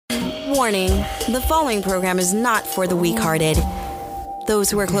Warning, the following program is not for the weak-hearted, those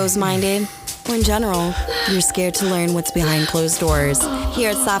who are closed-minded, or in general, you're scared to learn what's behind closed doors. Here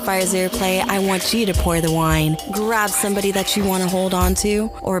at Sapphire's Airplay, I want you to pour the wine, grab somebody that you want to hold on to,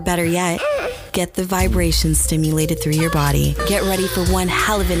 or better yet, get the vibration stimulated through your body. Get ready for one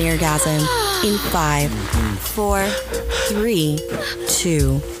hell of an orgasm in 5, 4, 3,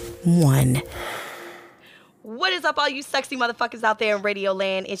 2, 1. What is up, all you sexy motherfuckers out there in Radio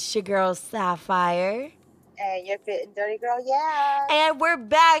Land? It's your girl, Sapphire. And your fit and dirty girl, yeah. And we're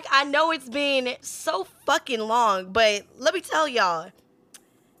back. I know it's been so fucking long, but let me tell y'all,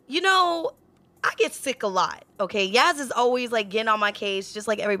 you know, I get sick a lot, okay? Yaz is always, like, getting on my case, just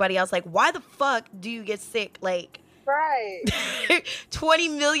like everybody else. Like, why the fuck do you get sick, like, right, 20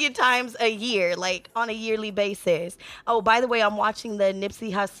 million times a year, like, on a yearly basis? Oh, by the way, I'm watching the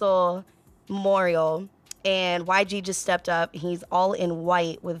Nipsey Hussle memorial. And YG just stepped up. He's all in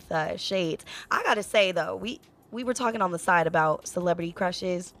white with shades. I gotta say, though, we were talking on the side about celebrity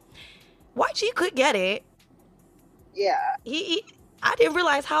crushes. YG could get it. Yeah. I didn't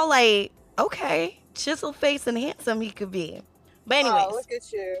realize how, like, okay, chisel face and handsome he could be. But anyways. Oh, look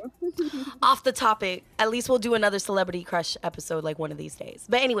at you. Off the topic. At least we'll do another celebrity crush episode, like, one of these days.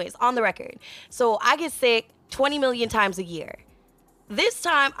 But anyways, on the record. So I get sick 20 million times a year. This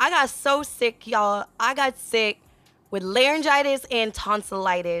time, I got so sick, y'all. I got sick with laryngitis and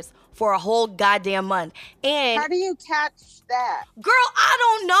tonsillitis for a whole goddamn month. And how do you catch that? Girl, I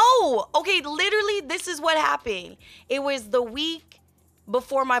don't know. Okay, literally, this is what happened. It was the week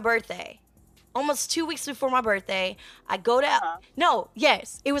before my birthday. Almost 2 weeks before my birthday. I go to...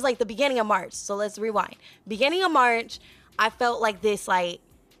 It was like the beginning of March. So let's rewind. Beginning of March, I felt like this, like...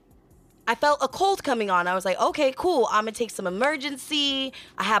 I felt a cold coming on. I was like, okay, cool. I'm going to take some emergency.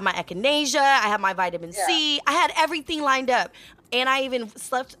 I have my echinacea. I have my vitamin C. I had everything lined up. And I even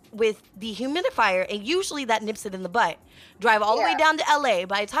slept with the humidifier. And usually that nips it in the butt. Drive all the way down to LA.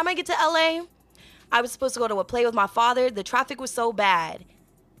 By the time I get to LA, I was supposed to go to a play with my father. The traffic was so bad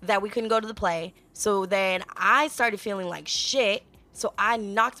that we couldn't go to the play. So then I started feeling like shit. So I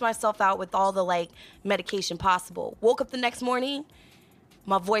knocked myself out with all the, like, medication possible. Woke up the next morning.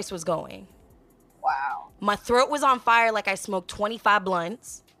 My voice was going. Wow. My throat was on fire like I smoked 25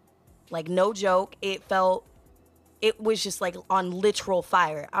 blunts. Like, no joke. It was just like on literal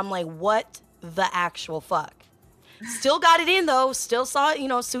fire. I'm like, what the actual fuck? Still got it in though. Still saw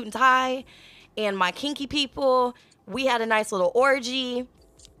it, suit and tie. And my kinky people, we had a nice little orgy.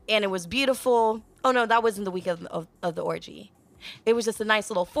 And it was beautiful. Oh no, that wasn't the week of the orgy. It was just a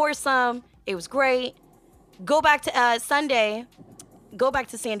nice little foursome. It was great. Go back to Sunday. Go back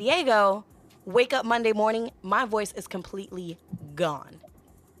to San Diego, wake up Monday morning, my voice is completely gone.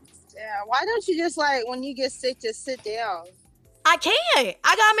 Yeah, why don't you just, like, when you get sick, just sit down? I can't.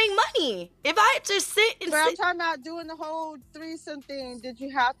 I gotta make money. If I just sit and I'm talking about doing the whole threesome thing. Did you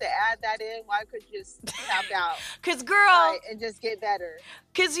have to add that in? Why could you just tap out? Because, girl. And just get better.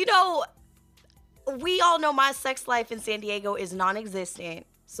 Because, we all know my sex life in San Diego is non-existent.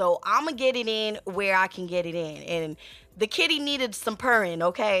 So I'm going to get it in where I can get it in. And the kitty needed some purring,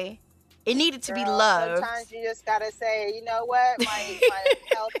 okay? It needed to be loved. Sometimes you just got to say, you know what? My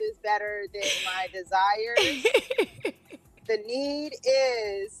health is better than my desires. The need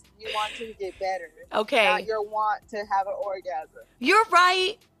is you want to get better. Okay. Not your want to have an orgasm. You're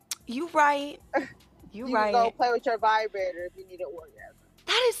right. You right. You can go play with your vibrator if you need an orgasm.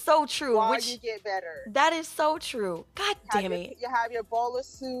 That is so true. While you get better. That is so true. God damn it. You have your bowl of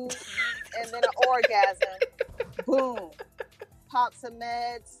soup and then an orgasm. Boom. Pop some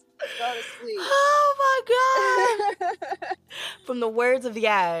meds. Go to sleep. Oh my God. From the words of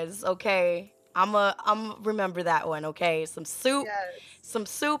Yaz, okay. I'm remember that one, okay? Some soup,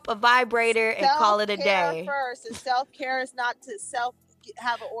 a vibrator, and call it a day. First. And self-care is not to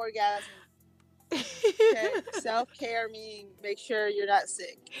have an orgasm. Okay? Self-care means make sure you're not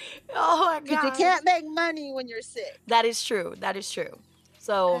sick. Oh my God. Because you can't make money when you're sick. That is true.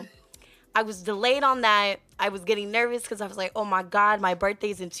 So I was delayed on that. I was getting nervous because I was like, oh my God, my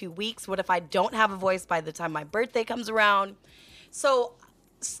birthday's in 2 weeks. What if I don't have a voice by the time my birthday comes around? So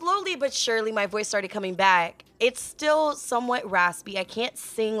slowly but surely, my voice started coming back. It's still somewhat raspy. I can't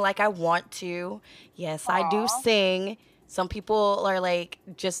sing like I want to. Yes, I do sing. Some people are like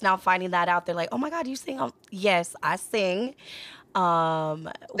just now finding that out. They're like, oh my God, you sing? Yes, I sing.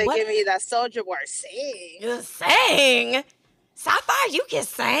 They give me that soldier boy. Sing. You sing? Sapphire, you can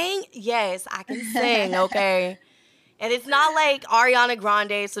sing? Yes, I can sing, okay? And it's not like Ariana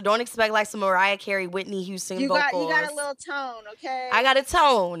Grande, so don't expect like some Mariah Carey, Whitney Houston vocals. You got a little tone, okay? I got a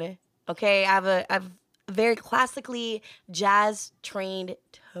tone, okay? I have very classically jazz trained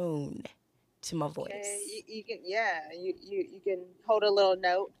tone to my voice. You can, you can hold a little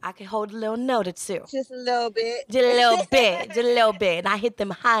note. I can hold a little note or two. Just a little bit. Just a little bit. Just a little bit. And I hit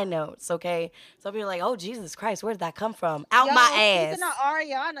them high notes, okay? Some people are like, oh, Jesus Christ, where did that come from? Out my ass. Speaking of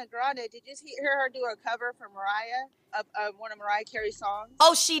Ariana Grande, did you hear her do a cover for Mariah, of one of Mariah Carey's songs?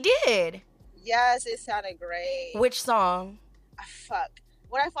 Oh, she did? Yes, it sounded great. Which song? Fuck.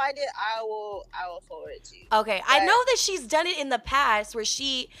 When I find it, I will forward it to you. Okay, I know that she's done it in the past where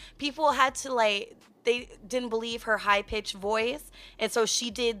people had to like, they didn't believe her high-pitched voice, and so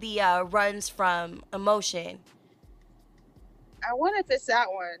she did the runs from Emotion. I wonder if it's that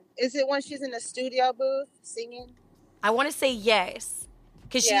one. Is it when she's in the studio booth singing? I want to say yes,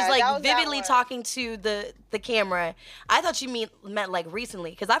 because she's like vividly talking to the camera. I thought you meant like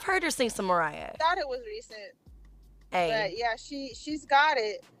recently, because I've heard her sing some Mariah. I thought it was recent. Hey. But yeah, she's got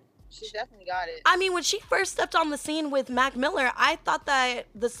it. She's definitely got it. I mean, when she first stepped on the scene with Mac Miller, I thought that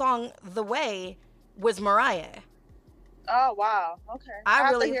the song "The Way" was Mariah. Oh wow, okay.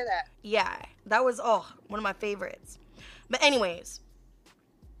 I really have to hear that. Yeah, that was one of my favorites. But anyways,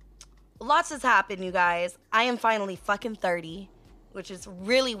 lots has happened, you guys. I am finally fucking 30, which is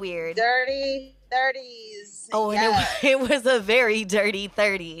really weird. Dirty 30s. Oh, and it was a very dirty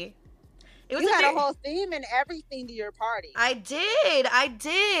 30. You had a whole theme and everything to your party. I did. Like,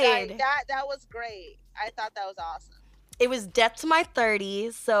 that was great. I thought that was awesome. It was Death to My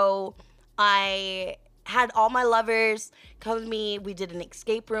 30s, so I had all my lovers come with me. We did an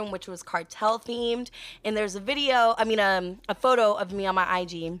escape room, which was cartel themed, and there's a photo of me on my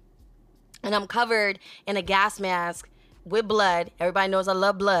IG, and I'm covered in a gas mask with blood. Everybody knows I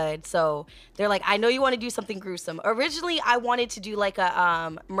love blood, so they're like, I know you want to do something gruesome. Originally, I wanted to do like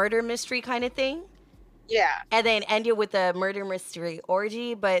a murder mystery kind of thing. Yeah. And then end it with a murder mystery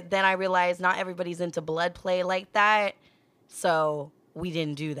orgy, but then I realized not everybody's into blood play like that, so we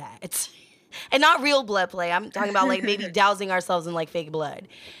didn't do that. And not real blood play. I'm talking about like maybe dousing ourselves in like fake blood.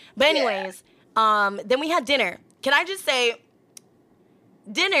 But anyways, then we had dinner. Can I just say,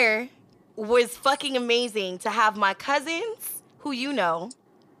 dinner was fucking amazing to have my cousins, who you know.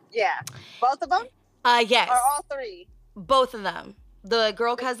 Yeah. Both of them? Yes. Or all three? Both of them. The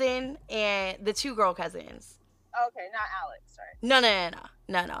girl cousin and the two girl cousins. Okay, not Alex, right?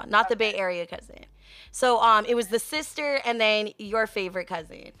 No. Not the Bay Area cousin. So it was the sister and then your favorite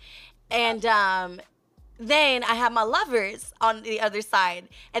cousin. And then I had my lovers on the other side.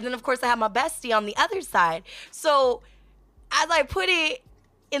 And then, of course, I had my bestie on the other side. So as I put it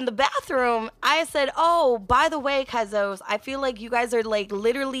in the bathroom, I said, oh, by the way, Cuzos, I feel like you guys are like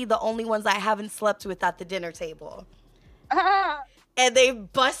literally the only ones I haven't slept with at the dinner table. And they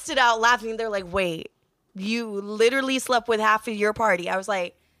busted out laughing. They're like, wait, you literally slept with half of your party? I was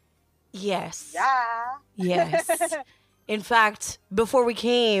like, yes. Yeah. Yes. In fact, before we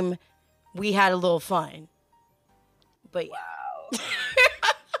came, we had a little fun. But yeah. Wow.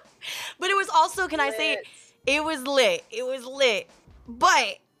 But it was also, can I say, it was lit. It was lit.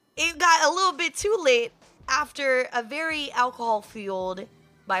 But it got a little bit too lit after a very alcohol-fueled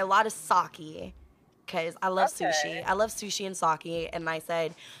by a lot of sake. Because I love sushi. I love sushi and sake. And I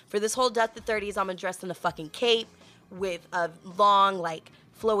said, for this whole Death to 30s, I'm going to dress in a fucking cape with a long, like,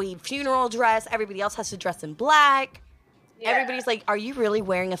 flowy funeral dress. Everybody else has to dress in black. Yeah. Everybody's like, are you really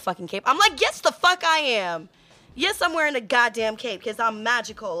wearing a fucking cape? I'm like, yes, the fuck I am. Yes, I'm wearing a goddamn cape because I'm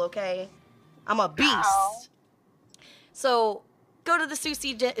magical, okay? I'm a beast. Ow. So go to the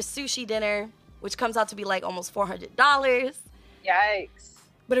sushi dinner, which comes out to be like almost $400. Yikes.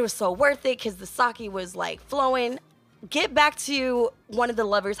 But it was so worth it because the sake was like flowing. Get back to one of the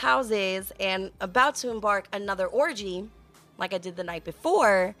lovers' houses and about to embark another orgy like I did the night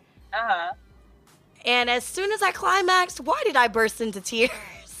before. Uh-huh. And as soon as I climaxed, why did I burst into tears?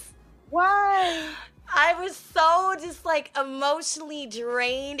 Why? I was so just like emotionally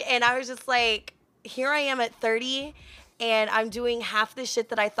drained, and I was just like, here I am at 30 and I'm doing half the shit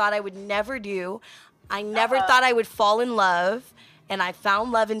that I thought I would never do. I never thought I would fall in love, and I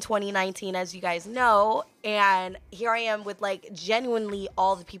found love in 2019, as you guys know, and here I am with like genuinely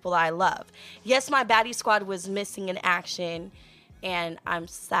all the people that I love. Yes, my baddie squad was missing in action, and I'm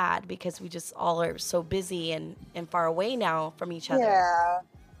sad because we just all are so busy and far away now from each other. Yeah.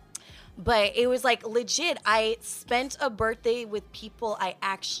 But it was like legit. I spent a birthday with people I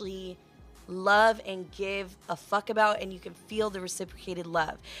actually love and give a fuck about, and you can feel the reciprocated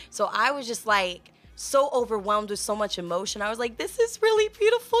love. So I was just like so overwhelmed with so much emotion. I was like, this is really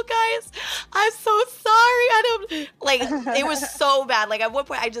beautiful, guys. I'm so sorry. I don't like it was so bad. Like at one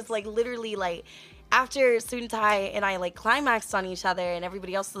point I just like literally like after Suntai and I like climaxed on each other and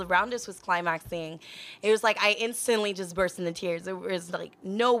everybody else around us was climaxing, it was like I instantly just burst into tears. There was like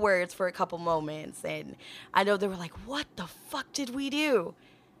no words for a couple moments. And I know they were like, what the fuck did we do?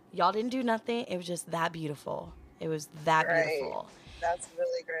 Y'all didn't do nothing. It was just that beautiful. It was that beautiful. That's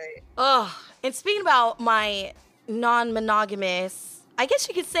really great. Oh, and speaking about my non-monogamous, I guess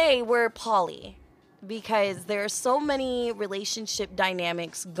you could say we're poly because there are so many relationship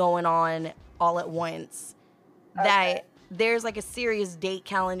dynamics going on all at once that there's like a serious date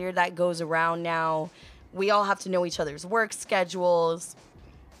calendar that goes around now. We all have to know each other's work schedules.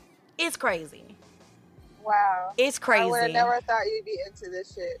 It's crazy. Wow. It's crazy. I would have never thought you'd be into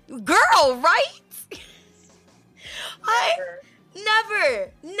this shit. Girl, right?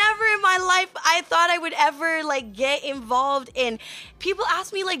 Never in my life I thought I would ever like get involved in. People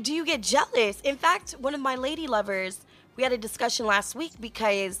ask me like, do you get jealous? In fact, one of my lady lovers, we had a discussion last week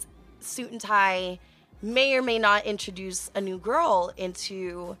because Suit and Tie may or may not introduce a new girl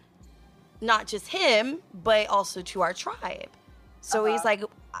into not just him, but also to our tribe. So he's like,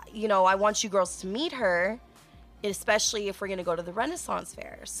 you know, I want you girls to meet her, especially if we're going to go to the Renaissance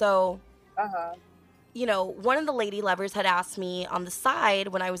Fair. So, you know, one of the lady lovers had asked me on the side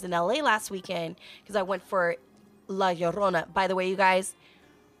when I was in LA last weekend, because I went for La Llorona. By the way, you guys,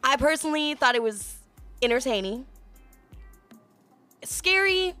 I personally thought it was entertaining.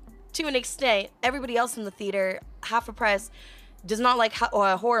 Scary to an extent. Everybody else in the theater, half a press, does not like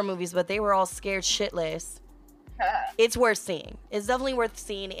horror movies, but they were all scared shitless. It's worth seeing. It's definitely worth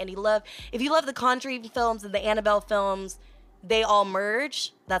seeing. And if you love the Conjuring films and the Annabelle films, they all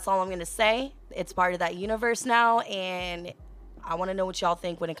merge. That's all I'm going to say. It's part of that universe now, and I want to know what y'all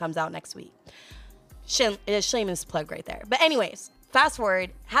think when it comes out next week. Shameless plug right there. But anyways, fast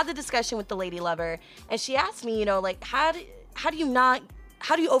forward, had the discussion with the lady lover, and she asked me, you know, like, how do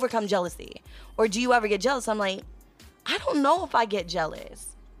you overcome jealousy? Or do you ever get jealous? I'm like, I don't know if I get jealous.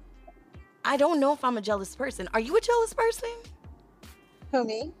 I don't know if I'm a jealous person. Are you a jealous person? Who,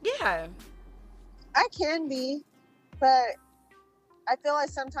 me? Yeah. I can be, but I feel like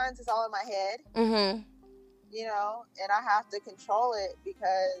sometimes it's all in my head. Mm-hmm. You know, and I have to control it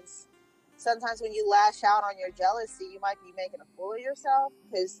because sometimes when you lash out on your jealousy, you might be making a fool of yourself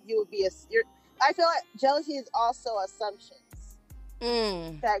because you would be I feel like jealousy is also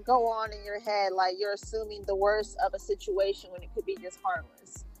assumptions that go on in your head. Like you're assuming the worst of a situation when it could be just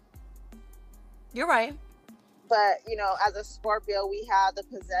harmless. You're right. But, you know, as a Scorpio, we have the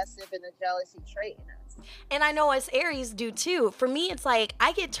possessive and the jealousy trait in us. And I know us Aries do too. For me, it's like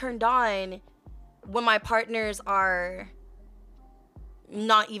I get turned on when my partners are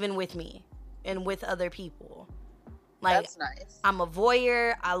not even with me and with other people. Like, that's nice. I'm a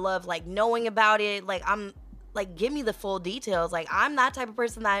voyeur. I love like knowing about it. Like I'm like, give me the full details. Like I'm that type of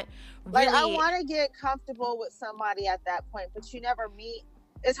person that really. Like I want to get comfortable with somebody at that point, but you never meet.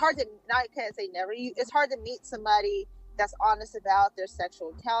 It's hard to, I can't say never. It's hard to meet somebody that's honest about their sexual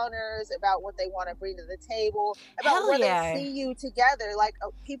encounters, about what they want to bring to the table, about where they see you together. Like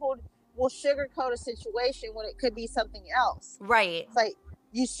people will sugarcoat a situation when it could be something else. Right. It's like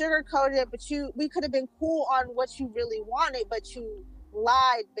you sugarcoated it, but we could have been cool on what you really wanted, but you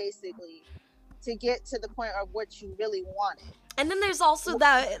lied basically to get to the point of what you really wanted. And then there's also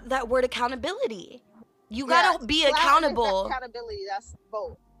that word accountability. You gotta be accountable. Accountability, that's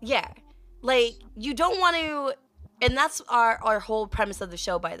both. Yeah. Like, you don't want to, and that's our whole premise of the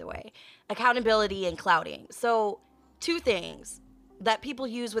show, by the way. Accountability and clouting. So, two things that people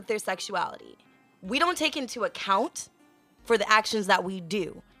use with their sexuality. We don't take into account for the actions that we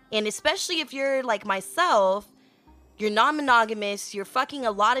do. And especially if you're like myself, you're non-monogamous, you're fucking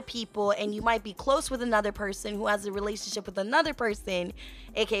a lot of people, and you might be close with another person who has a relationship with another person,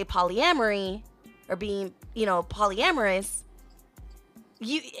 aka polyamory, or being, you know, polyamorous,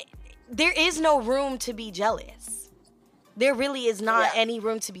 there is no room to be jealous. There really is not any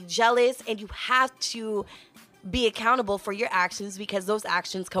room to be jealous, and you have to be accountable for your actions because those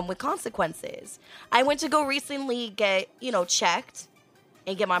actions come with consequences. I went to go recently get, you know, checked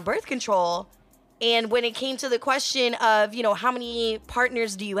and get my birth control, and when it came to the question of, you know, how many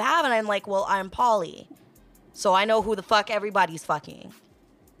partners do you have, and I'm like, well, I'm poly, so I know who the fuck everybody's fucking.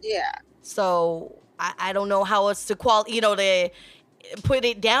 Yeah. So I don't know how else to to put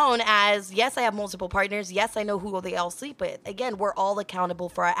it down as, yes, I have multiple partners. Yes, I know who they all sleep with. Again, we're all accountable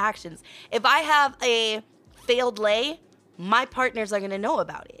for our actions. If I have a failed lay, my partners are going to know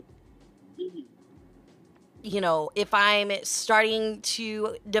about it. Mm-hmm. You know, if I'm starting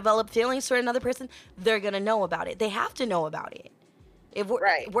to develop feelings for another person, they're going to know about it. They have to know about it. If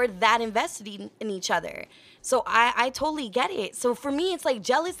we're that invested in each other. So I totally get it. So for me, it's like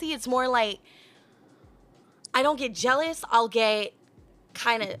jealousy. It's more like, I don't get jealous. I'll get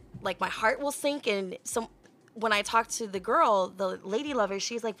kind of like my heart will sink. And when I talk to the girl, the lady lover,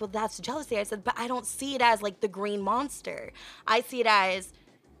 she's like, well, that's jealousy. I said, but I don't see it as like the green monster. I see it as,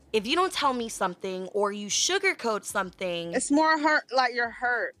 if you don't tell me something or you sugarcoat something. It's more hurt, like you're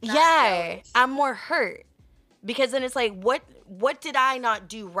hurt. Yeah, jealous. I'm more hurt. Because then it's like, what did I not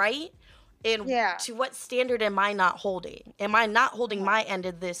do right? And to what standard am I not holding? Am I not holding my end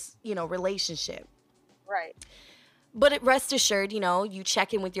of this, relationship? Right. But rest assured, you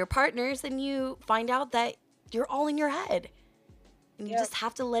check in with your partners and you find out that you're all in your head. And you just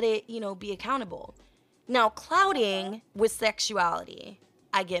have to let it, be accountable. Now, clouding with sexuality,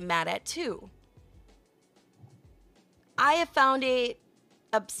 I get mad at too. I have found it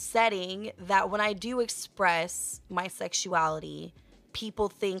upsetting that when I do express my sexuality, people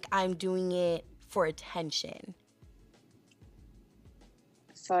think I'm doing it for attention.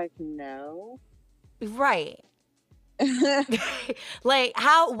 It's like, no. Right. Like,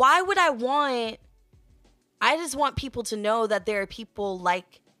 why would I just want people to know that there are people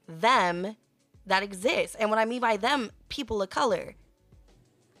like them that exist. And what I mean by them, people of color.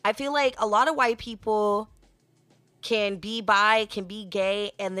 I feel like a lot of white people can be bi, can be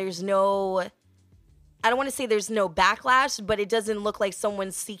gay, and there's no, I don't want to say there's no backlash, but it doesn't look like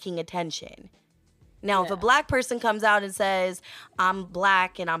someone's seeking attention. Now, if a black person comes out and says, I'm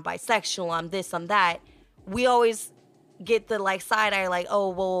black and I'm bisexual, I'm this, I'm that, we always get the like side eye, like, oh,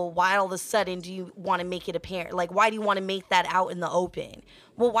 well, why all of a sudden do you want to make it apparent? Like, why do you want to make that out in the open?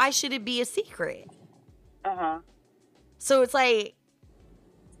 Well, why should it be a secret? So it's like,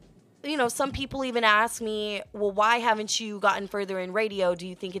 some people even ask me, well, why haven't you gotten further in radio? Do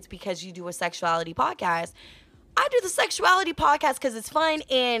you think it's because you do a sexuality podcast? I do the sexuality podcast because it's fun.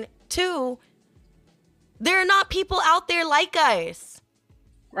 And 2, there are not people out there like us.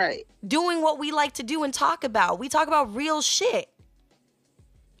 Right. Doing what we like to do and talk about. We talk about real shit.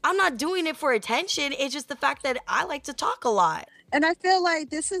 I'm not doing it for attention. It's just the fact that I like to talk a lot. And I feel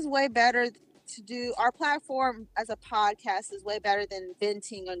like this is way better to do. Our platform as a podcast is way better than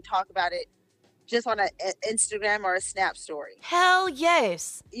venting and talk about it just on an Instagram or a Snap story. Hell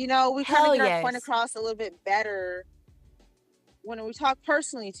yes. We kind of get our point across a little bit better when we talk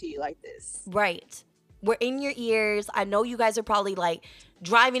personally to you like this. Right. We're in your ears. I know you guys are probably like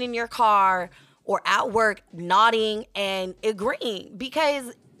driving in your car or at work, nodding and agreeing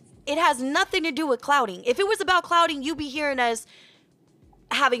because it has nothing to do with clouding. If it was about clouding, you'd be hearing us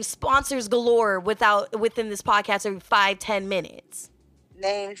having sponsors galore within this podcast every 5-10 minutes.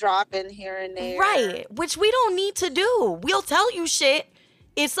 Name dropping here and there. Right, which we don't need to do. We'll tell you shit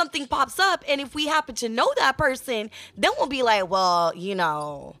if something pops up, and if we happen to know that person, then we'll be like, well,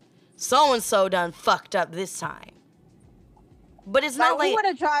 so-and-so done fucked up this time. But it's not like we would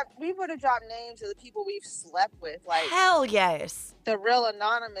have dropped names of the people we've slept with. Like, hell yes. The real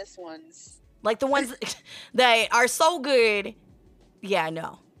anonymous ones. Like the ones that are so good. Yeah,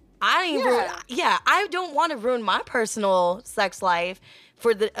 no. I don't want to ruin my personal sex life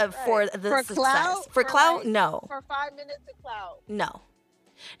for the success. Clout? For clout, no. For 5 minutes of clout. No.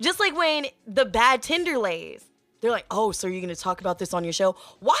 Just like when the bad Tinder lays, they're like, oh, so you're going to talk about this on your show?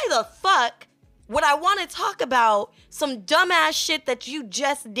 Why the fuck would I want to talk about some dumbass shit that you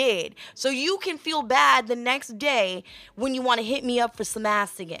just did so you can feel bad the next day when you want to hit me up for some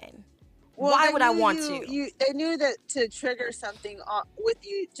ass again? Well, why would I want to? They knew that to trigger something with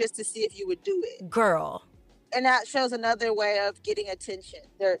you just to see if you would do it. Girl. And that shows another way of getting attention.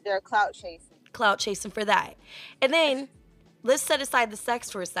 They're clout chasing. Clout chasing for that. And then let's set aside the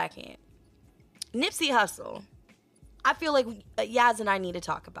sex for a second. Nipsey Hussle. I feel like Yaz and I need to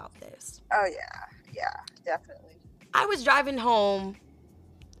talk about this. Oh, yeah, definitely. I was driving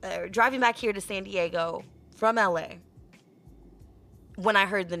back here to San Diego from LA when I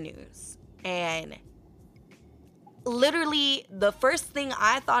heard the news. And literally the first thing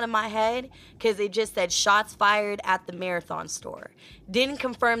I thought in my head, because it just said shots fired at the Marathon store. Didn't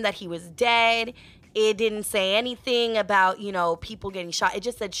confirm that he was dead. It didn't say anything about, people getting shot. It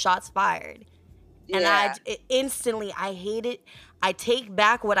just said shots fired. Yeah. And instantly, I hate it. I take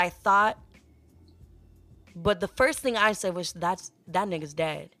back what I thought. But the first thing I said was, that nigga's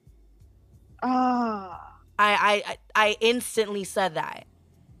dead. Oh. I instantly said that.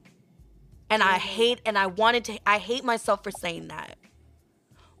 And I hate myself for saying that.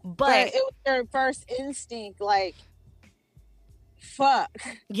 But it was your first instinct, like, fuck.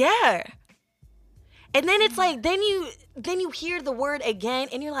 Yeah. And then it's like, then you hear the word again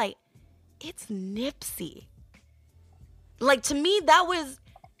and you're like, it's Nipsey. Like, to me, that was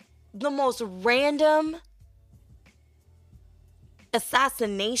the most random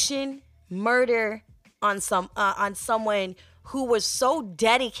assassination, murder on someone who was so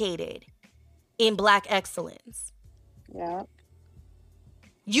dedicated in Black excellence. Yeah.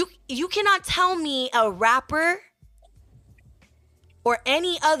 You cannot tell me a rapper or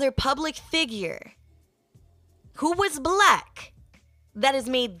any other public figure who was Black that has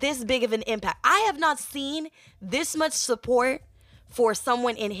made this big of an impact. I have not seen this much support for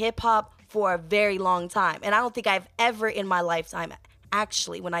someone in hip hop for a very long time. And I don't think I've ever in my lifetime,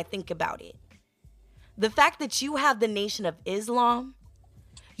 actually, when I think about it. The fact that you have the Nation of Islam,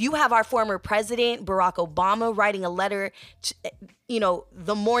 you have our former president, Barack Obama, writing a letter, to,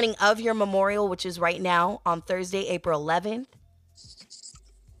 the morning of your memorial, which is right now on Thursday, April 11th.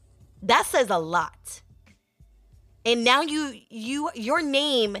 That says a lot. And now your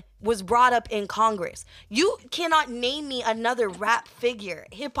name was brought up in Congress. You cannot name me another rap figure,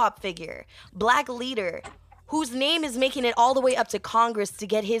 hip hop figure, Black leader whose name is making it all the way up to Congress to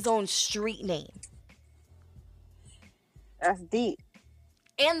get his own street name. That's deep.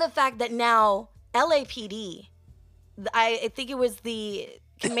 And the fact that now LAPD, I think it was the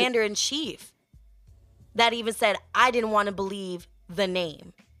commander in chief that even said, I didn't want to believe the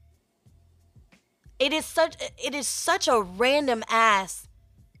name. It is such a random ass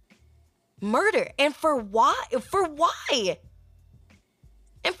murder. And for why? For why?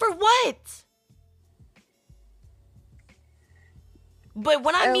 And for what? But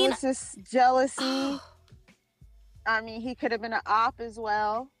when I mean, it was just jealousy. I mean, he could have been an op as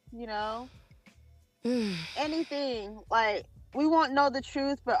well, anything. Like, we won't know the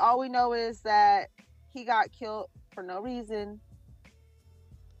truth, but all we know is that he got killed for no reason.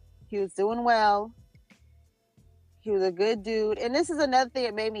 He was doing well. He was a good dude. And this is another thing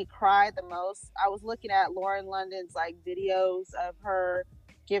that made me cry the most. I was looking at Lauren London's videos of her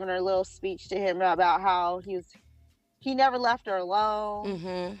giving her little speech to him about how he never left her alone.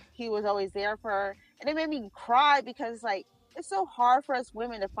 Mm-hmm. He was always there for her. And it made me cry because it's so hard for us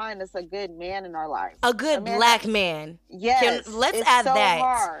women to find us a good man in our life. A good Black man. Yes. Let's add so that.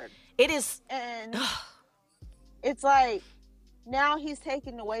 Hard. It is. And it's like, now he's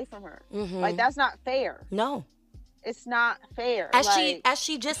taken away from her. Mm-hmm. That's not fair. No. It's not fair. As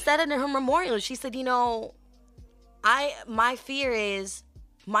she just said it in her memorial, she said, my fear is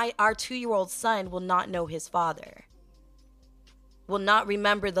our 2-year-old son will not know his father. Will not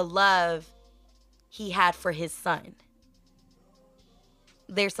remember the love he had for his son.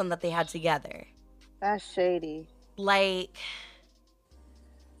 Their son that they had together. That's shady. But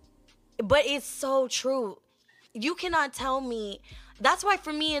it's so true. You cannot tell me. That's why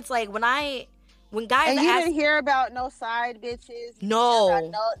for me, it's like when guys and you didn't hear about no side bitches. No.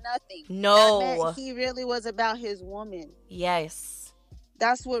 Nothing. No. That meant he really was about his woman. Yes.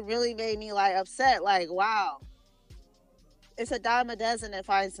 That's what really made me upset. Wow. It's a dime a dozen to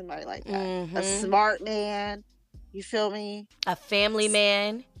find somebody like that. Mm-hmm. A smart man. You feel me? A family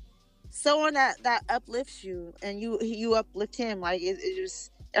man. Someone that uplifts you and you uplift him. It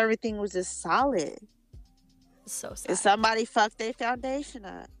just, everything was just solid. So sad. And somebody fucked their foundation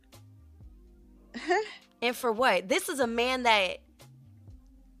up. And for what? This is a man that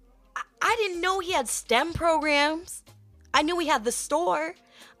I didn't know he had STEM programs. I knew he had the store.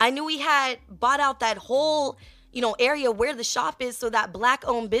 I knew he had bought out that whole, area where the shop is so that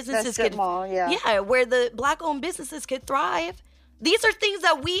Black-owned businesses could, mall, yeah, where the Black-owned businesses could thrive. These are things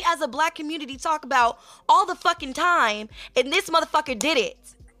that we as a Black community talk about all the fucking time, and this motherfucker did it.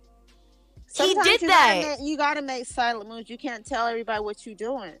 Sometimes he did that. You gotta make silent moves. You can't tell everybody what you're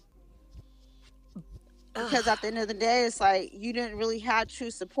doing. Because at the end of the day, it's you didn't really have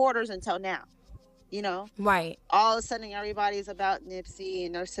true supporters until now. Right. All of a sudden, everybody's about Nipsey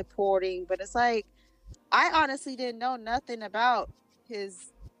and they're supporting. But it's I honestly didn't know nothing about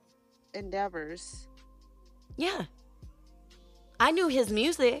his endeavors. Yeah. I knew his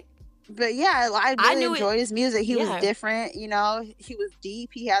music. But yeah, I really enjoyed his music. He was different, he was deep.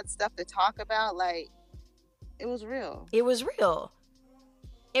 He had stuff to talk about. It was real. It was real.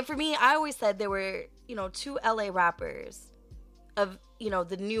 And for me, I always said there were, 2 LA rappers of,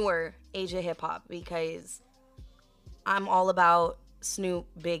 the newer age of hip hop, because I'm all about Snoop,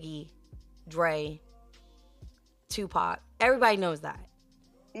 Biggie, Dre, Tupac. Everybody knows that.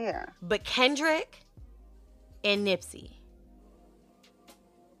 Yeah. But Kendrick and Nipsey,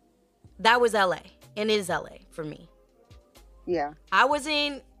 that was LA, and it is LA for me. Yeah. I was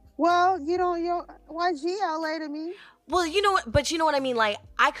in. Well, YG LA to me. Well, but you know what I mean?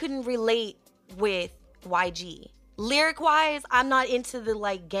 I couldn't relate with YG. Lyric-wise, I'm not into the,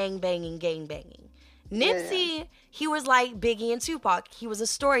 gang-banging. Nipsey, he was like Biggie and Tupac. He was a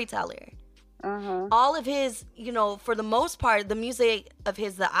storyteller. Uh-huh. All of his, for the most part, the music of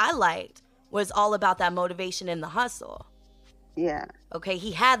his that I liked was all about that motivation and the hustle. Yeah. Okay,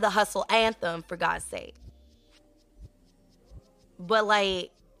 he had the hustle anthem, for God's sake. But,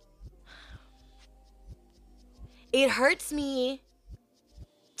 like, it hurts me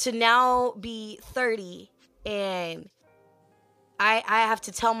to now be 30 and I have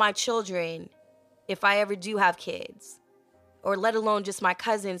to tell my children, if I ever do have kids, or let alone just my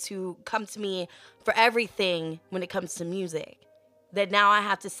cousins who come to me for everything when it comes to music, that now I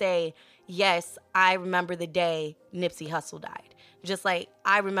have to say, yes, I remember the day Nipsey Hussle died. Just like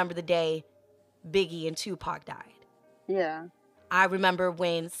I remember the day Biggie and Tupac died. Yeah. I remember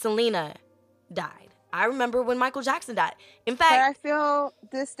when Selena died. I remember when Michael Jackson died. In fact, but I feel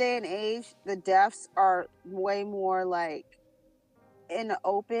this day and age, the deaths are way more like in the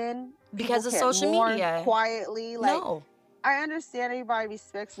open. Because of People social mourn media. Quietly. Like, no. I understand everybody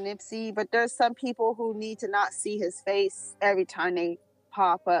respects Nipsey, but there's some people who need to not see his face every time they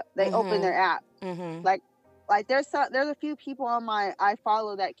pop up. They open their app. Mm-hmm. Like there's a few people on I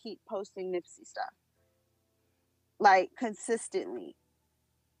follow that keep posting Nipsey stuff, like, consistently.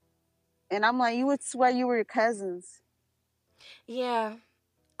 And I'm like, you would swear you were your cousins. Yeah.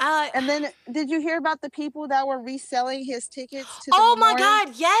 And then, did you hear about the people that were reselling his tickets to the Oh my memorial?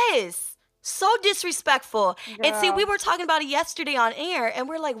 God, yes. So disrespectful. Girl. And see, we were talking about it yesterday on air, and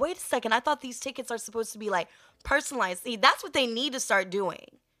we're like, wait a second, I thought these tickets are supposed to be, like, personalized. See, that's what they need to start doing.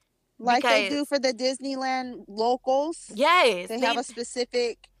 Like they do for the Disneyland locals. Yes. They have a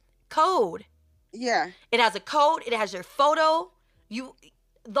specific code. Yeah. It has a code. It has your photo.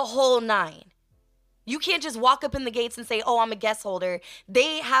 The whole nine. You can't just walk up in the gates and say, oh, I'm a guest holder.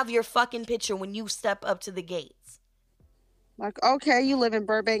 They have your fucking picture when you step up to the gates. Like, okay, you live in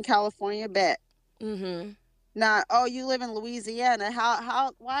Burbank, California, bet. Mm-hmm. Nah, oh, you live in Louisiana.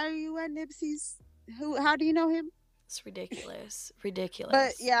 Why are you at Nipsey's? How do you know him? It's ridiculous. Ridiculous.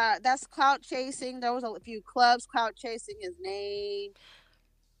 But yeah, that's clout chasing. There was a few clubs clout chasing his name.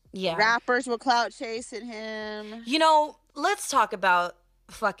 Yeah. Rappers were clout chasing him. You know, let's talk about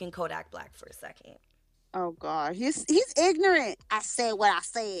fucking Kodak Black for a second. Oh God, he's ignorant. I said what I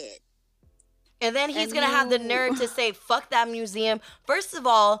said. And then he's going to have the nerve to say, fuck that museum. First of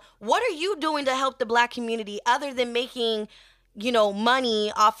all, what are you doing to help the black community other than making,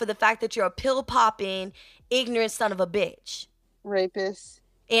 money off of the fact that you're a pill-popping, ignorant son of a bitch? Rapist.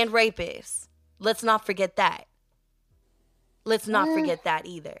 And rapist. Let's not forget that. Let's not forget that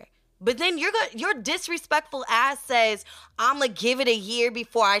either. But then your disrespectful ass says, I'm going to give it a year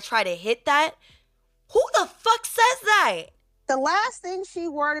before I try to hit that. Who the fuck says that? The last thing she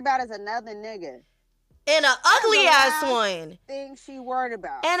worried about is another nigga. And an ugly ass one. Thing she worried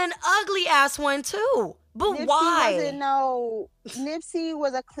about. And an ugly ass one too. But Nipsey why? Nipsey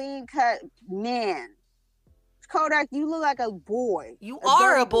was a clean cut man. Kodak, you look like a boy. You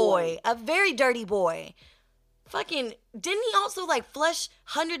are a boy. A very dirty boy. Fucking, didn't he also flush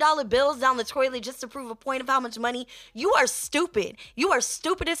 $100 bills down the toilet just to prove a point of how much money? You are stupid. You are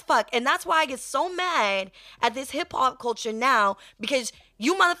stupid as fuck. And that's why I get so mad at this hip hop culture now, because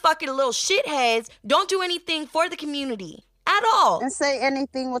you motherfucking little shitheads don't do anything for the community at all. And say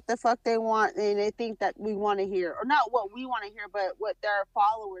anything what the fuck they want and they think that we want to hear. Or not what we want to hear, but what their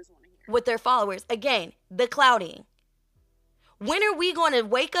followers want to hear. With their followers. Again, the clouting. When are we going to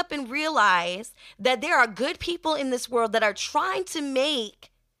wake up and realize that there are good people in this world that are trying to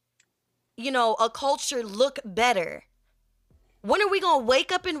make, a culture look better? When are we going to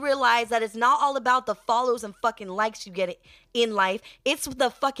wake up and realize that it's not all about the follows and fucking likes you get in life? It's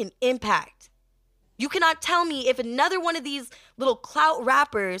the fucking impact. You cannot tell me if another one of these little clout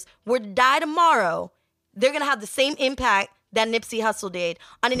rappers were to die tomorrow, they're going to have the same impact that Nipsey Hussle did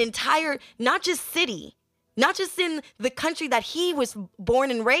on an entire, not just city, not just in the country that he was born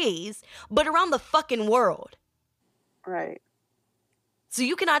and raised, but around the fucking world. Right. So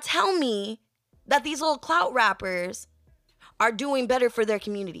you cannot tell me that these little clout rappers are doing better for their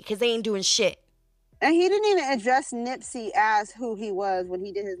community, because they ain't doing shit. And he didn't even address Nipsey as who he was when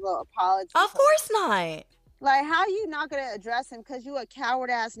he did his little apology. Of course not. Like, how you not going to address him because you a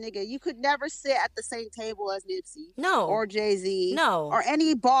coward-ass nigga? You could never sit at the same table as Nipsey. No. Or Jay-Z. No. Or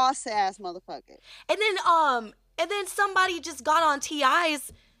any boss-ass motherfucker. And then somebody just got on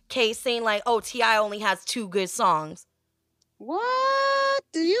T.I.'s case saying T.I. only has 2 good songs. What?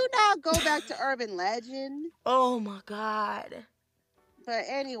 Do you not go back to Urban Legend? Oh, my God. But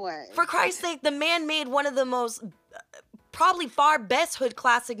anyway. For Christ's sake, the man made one of the most... probably far best hood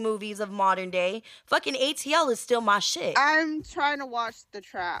classic movies of modern day. Fucking ATL is still my shit. I'm trying to watch The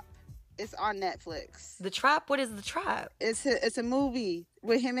Trap. It's on Netflix. The Trap? What is The Trap? It's a movie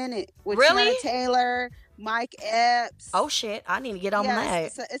with him in it. With really? Tiana Taylor, Mike Epps. Oh shit! I need to get on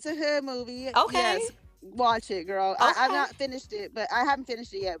that. It's a hood movie. Okay. Yes, watch it, girl. Okay. I've not finished it, but I haven't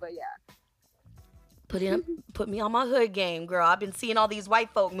finished it yet. But yeah. Put me on my hood game, girl. I've been seeing all these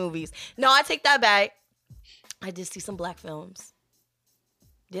white folk movies. No, I take that back. I did see some black films.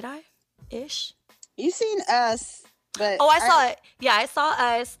 Did I? Ish. You seen Us? But I saw it. Yeah, I saw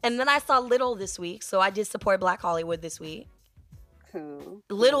Us, and then I saw Little this week. So I did support Black Hollywood this week. Cool.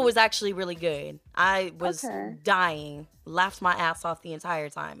 Little was actually really good. I was dying, laughed my ass off the entire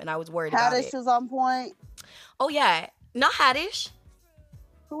time, and I was worried about it. Haddish was on point. Oh yeah, not Haddish.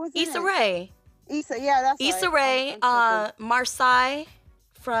 Who was Issa Rae. Issa, yeah, that's Issa Rae, Marseille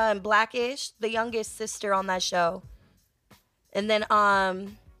from Blackish, the youngest sister on that show, and then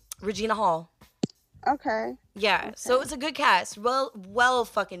Regina Hall. Okay. Yeah, so it's a good cast. Well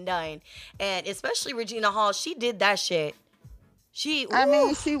fucking done. And especially Regina Hall, she did that shit. She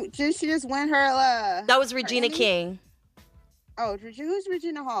just went her that was Regina King. Oh, who's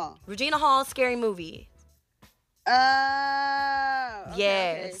Regina Hall? Regina Hall, Scary Movie.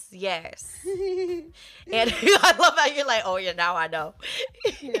 Yes. And I love how you're like, oh yeah, now I know.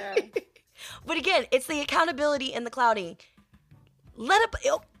 Yeah. But again, it's the accountability and the clouding.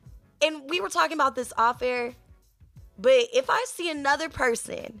 And we were talking about this off air, but if I see another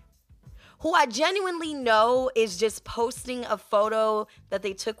person who I genuinely know is just posting a photo that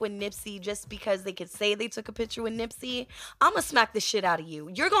they took with Nipsey just because they could say they took a picture with Nipsey, I'm going to smack the shit out of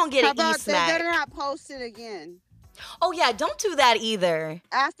you. You're going to get an E-smack. They better not post it again. Oh, yeah, don't do that either.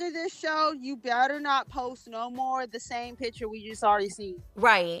 After this show, you better not post no more the same picture we just already seen.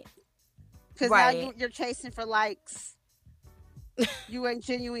 Right. Because now you're chasing for likes. You ain't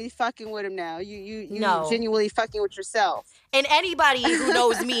genuinely fucking with him now. You genuinely fucking with yourself. And anybody who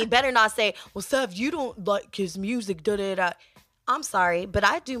knows me better not say, well, Steph, you don't like his music, da-da-da. I'm sorry, but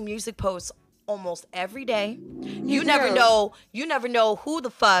I do music posts almost every day. You never know who the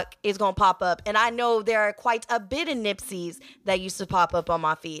fuck is gonna pop up. And I know there are quite a bit of Nipseys that used to pop up on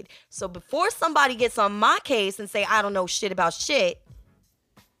my feed. So before somebody gets on my case and say I don't know shit about shit,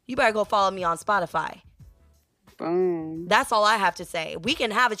 you better go follow me on Spotify. Boom. That's all I have to say. We can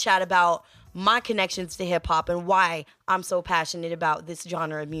have a chat about my connections to hip hop and why I'm so passionate about this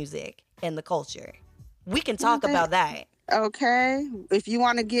genre of music and the culture. We can talk about that. Okay. If you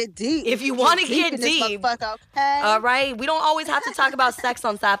want to get deep. If you want to get deep. Okay. All right. We don't always have to talk about sex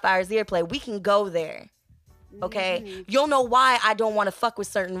on Sapphire's Earplay. We can go there. Okay. Mm-hmm. You'll know why I don't want to fuck with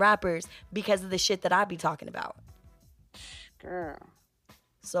certain rappers because of the shit that I be talking about. Girl.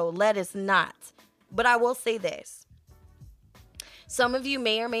 So let us not. But I will say this. Some of you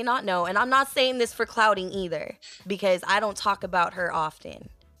may or may not know, and I'm not saying this for clouting either, because I don't talk about her often.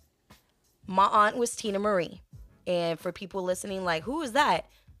 My aunt was Tina Marie. And for people listening, like, who is that?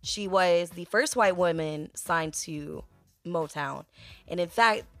 She was the first white woman signed to Motown. And in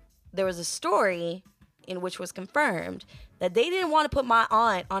fact, there was a story in which was confirmed that they didn't want to put my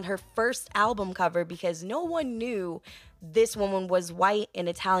aunt on her first album cover because no one knew this woman was white and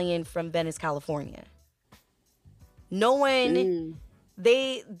Italian from Venice, California. No one,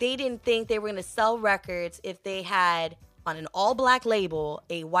 they didn't think they were going to sell records if they had on an all-black label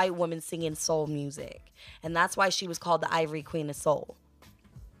a white woman singing soul music. And that's why she was called the Ivory Queen of Soul.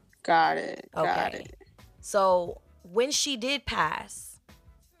 Got it. Got it. So when she did pass,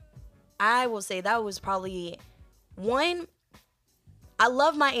 I will say that was probably one. I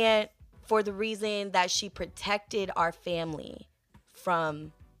love my aunt for the reason that she protected our family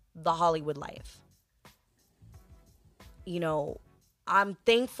from the Hollywood life. You know, I'm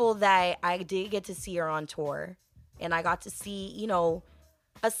thankful that I did get to see her on tour and I got to see, you know,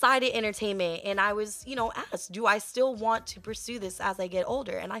 a side of entertainment. And I was, you know, asked, do I still want to pursue this as I get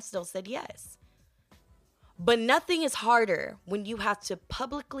older? And I still said yes. But nothing is harder when you have to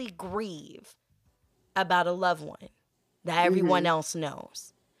publicly grieve about a loved one that everyone else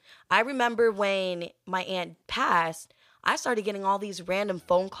knows. I remember when my aunt passed, I started getting all these random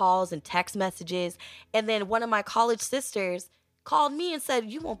phone calls and text messages. And then one of my college sisters called me and said,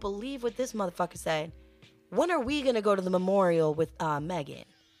 you won't believe what this motherfucker said. When are we going to go to the memorial with Megan?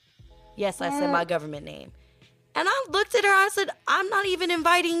 Yes, I said my government name. And I looked at her, I said, I'm not even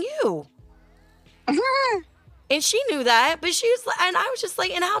inviting you. And she knew that, but she was like, and I was just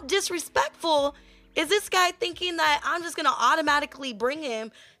like, and how disrespectful is this guy thinking that I'm just going to automatically bring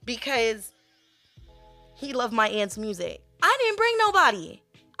him because he loved my aunt's music? I didn't bring nobody.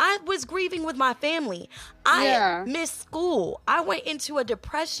 I was grieving with my family. I missed school. I went into a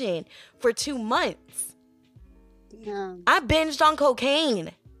depression for 2 months. Yeah. I binged on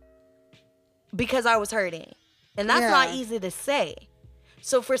cocaine. because I was hurting. And that's not easy to say.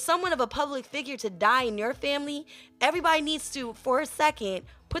 So for someone of a public figure to die in your family, everybody needs to, for a second,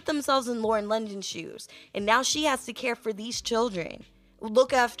 put themselves in Lauren London's shoes. And now she has to care for these children,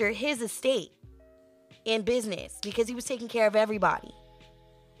 look after his estate and business because he was taking care of everybody.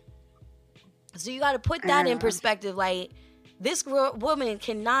 So you got to put that in perspective. Like, this woman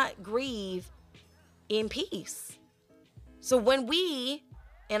cannot grieve in peace. So when we,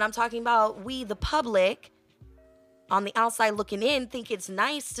 and I'm talking about we, the public, on the outside looking in, think it's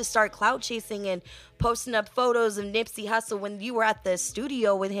nice to start clout chasing and posting up photos of Nipsey Hussle when you were at the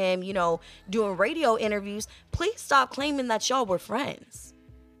studio with him, you know, doing radio interviews, please stop claiming that y'all were friends.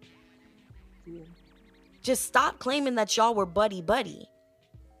 Yeah. Just stop claiming that y'all were buddy-buddy.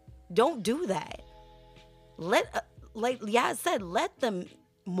 Don't do that. Let them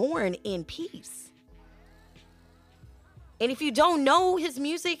mourn in peace. And if you don't know his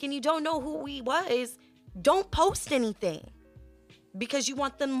music and you don't know who he was, don't post anything because you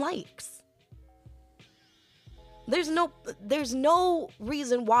want them likes. There's no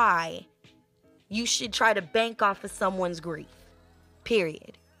reason why you should try to bank off of someone's grief.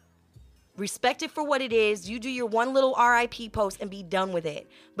 Period. Respect it for what it is. You do your one little RIP post and be done with it.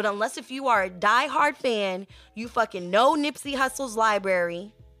 But unless if you are a diehard fan, you fucking know Nipsey Hussle's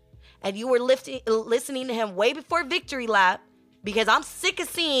library, and you were listening to him way before Victory Lap, because I'm sick of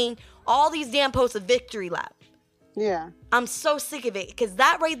seeing all these damn posts of Victory Lap. Yeah. I'm so sick of it, because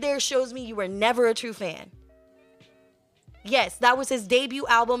that right there shows me you were never a true fan. Yes, that was his debut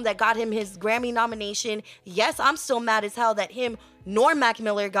album that got him his Grammy nomination. Yes, I'm still mad as hell that him nor Mac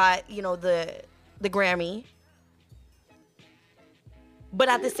Miller got, you know, the Grammy. But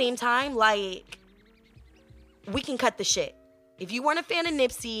at the same time, like, we can cut the shit. If you weren't a fan of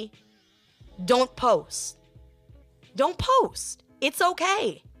Nipsey, don't post. Don't post. It's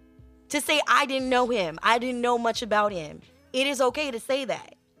okay to say, I didn't know him. I didn't know much about him. It is okay to say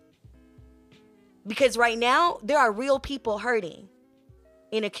that. Because right now, there are real people hurting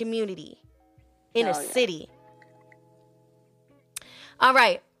in a community, in a city. All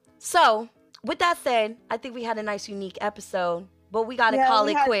right. So, with that said, I think we had a nice, unique episode, but we got to call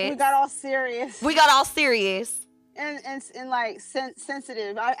it quits. We got all serious. And like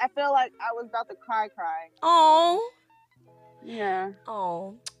sensitive. I feel like I was about to cry. Oh. Yeah.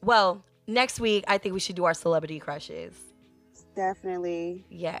 Oh. Well, next week, I think we should do our celebrity crushes. Definitely.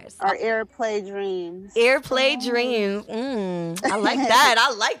 Yes. Our airplay dreams. Airplay dreams. I like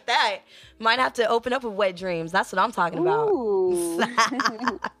that. Might have to open up with wet dreams. That's what I'm talking about.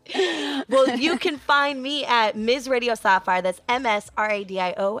 Well, you can find me at Ms. Radio Sapphire. That's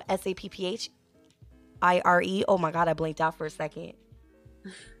MSRADIO SAPPHIRE. Oh my God, I blinked out for a second.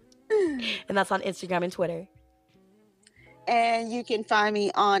 And that's on Instagram and Twitter. And you can find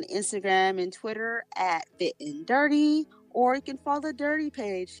me on Instagram and Twitter at Fit and Dirty. Or you can follow the Dirty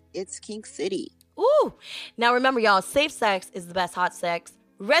page. It's Kink City. Ooh. Now remember, y'all, safe sex is the best hot sex.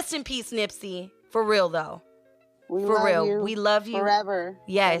 Rest in peace, Nipsey. For real, though. We love you. Forever.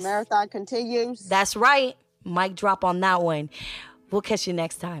 Yes. The marathon continues. That's right. Mic drop on that one. We'll catch you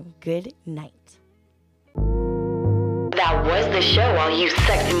next time. Good night. That was the show, all you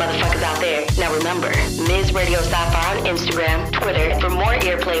sexy motherfuckers out there. Now remember, Ms. Radio Sapphire on Instagram, Twitter. For more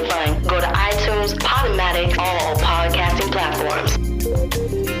airplay fun, go to iTunes, Podman,